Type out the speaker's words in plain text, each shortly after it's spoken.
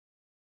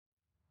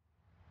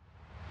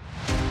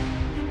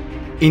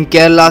In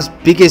Kerala's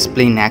biggest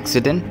plane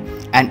accident,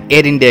 an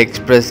Air India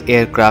Express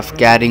aircraft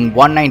carrying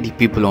 190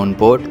 people on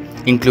board,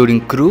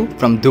 including crew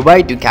from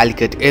Dubai to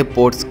Calicut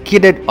airport,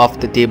 skidded off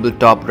the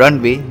tabletop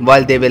runway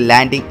while they were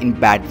landing in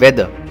bad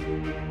weather.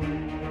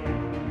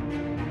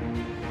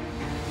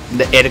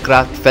 The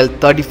aircraft fell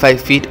 35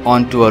 feet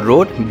onto a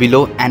road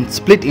below and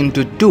split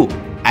into two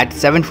at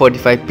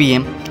 7:45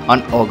 p.m.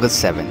 on August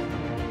 7.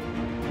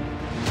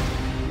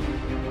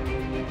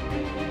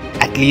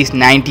 At least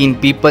 19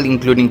 people,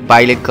 including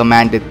pilot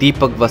Commander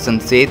Deepak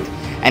Vasant Seth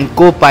and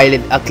co-pilot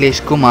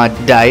Akhilesh Kumar,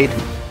 died,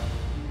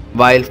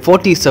 while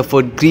 40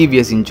 suffered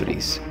grievous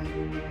injuries.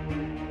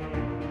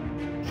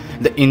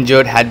 The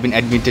injured had been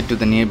admitted to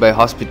the nearby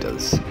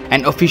hospitals.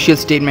 An official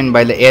statement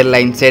by the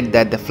airline said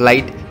that the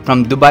flight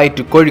from Dubai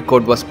to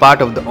Calicut was part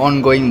of the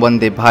ongoing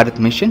Vande Bharat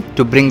mission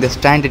to bring the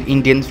stranded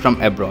Indians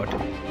from abroad.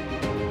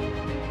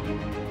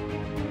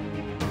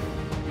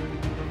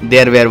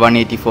 There were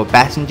 184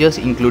 passengers,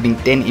 including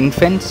 10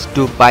 infants,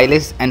 2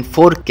 pilots and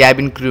 4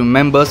 cabin crew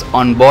members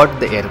on board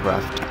the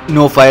aircraft.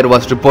 No fire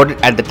was reported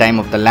at the time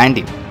of the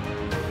landing.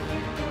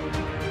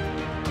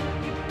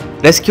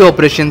 Rescue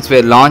operations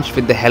were launched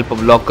with the help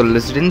of local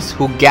residents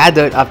who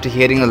gathered after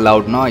hearing a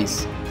loud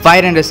noise.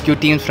 Fire and rescue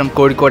teams from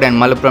Kozhikode and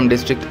Malappuram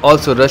district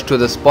also rushed to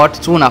the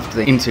spot soon after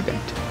the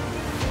incident.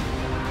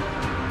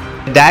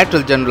 The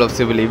Director General of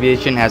Civil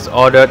Aviation has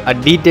ordered a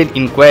detailed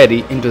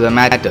inquiry into the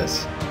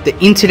matters. The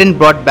incident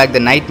brought back the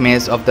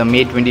nightmares of the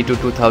May 22,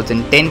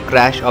 2010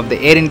 crash of the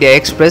Air India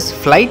Express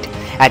flight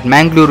at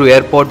Mangaluru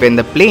airport when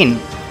the plane,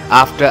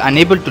 after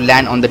unable to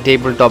land on the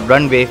tabletop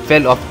runway,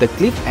 fell off the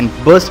cliff and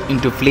burst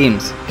into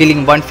flames,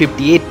 killing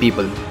 158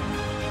 people.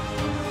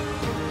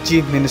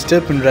 Chief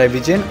Minister Pinarayi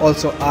Vijayan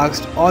also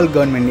asked all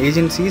government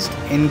agencies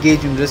to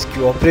engage in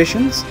rescue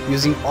operations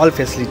using all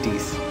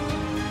facilities.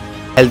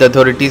 Health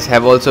authorities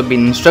have also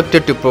been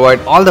instructed to provide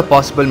all the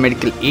possible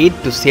medical aid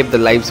to save the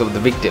lives of the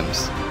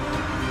victims.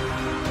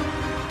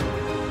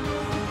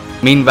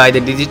 Meanwhile, the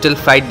digital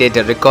flight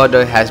data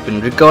recorder has been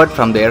recovered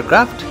from the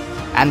aircraft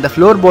and the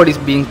floorboard is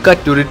being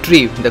cut to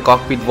retrieve the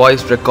cockpit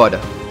voice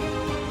recorder.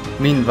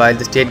 Meanwhile,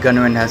 the state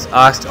government has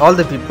asked all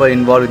the people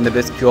involved in the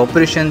rescue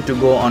operation to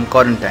go on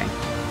quarantine.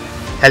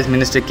 Health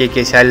Minister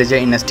K.K.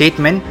 Shailaja, in a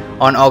statement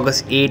on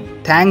August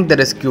 8, thanked the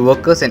rescue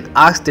workers and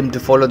asked them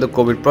to follow the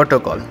COVID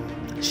protocol.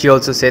 She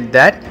also said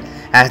that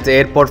as the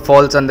airport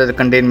falls under the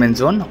containment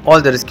zone,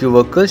 all the rescue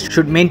workers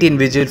should maintain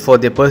vigil for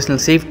their personal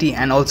safety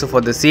and also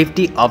for the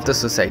safety of the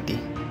society.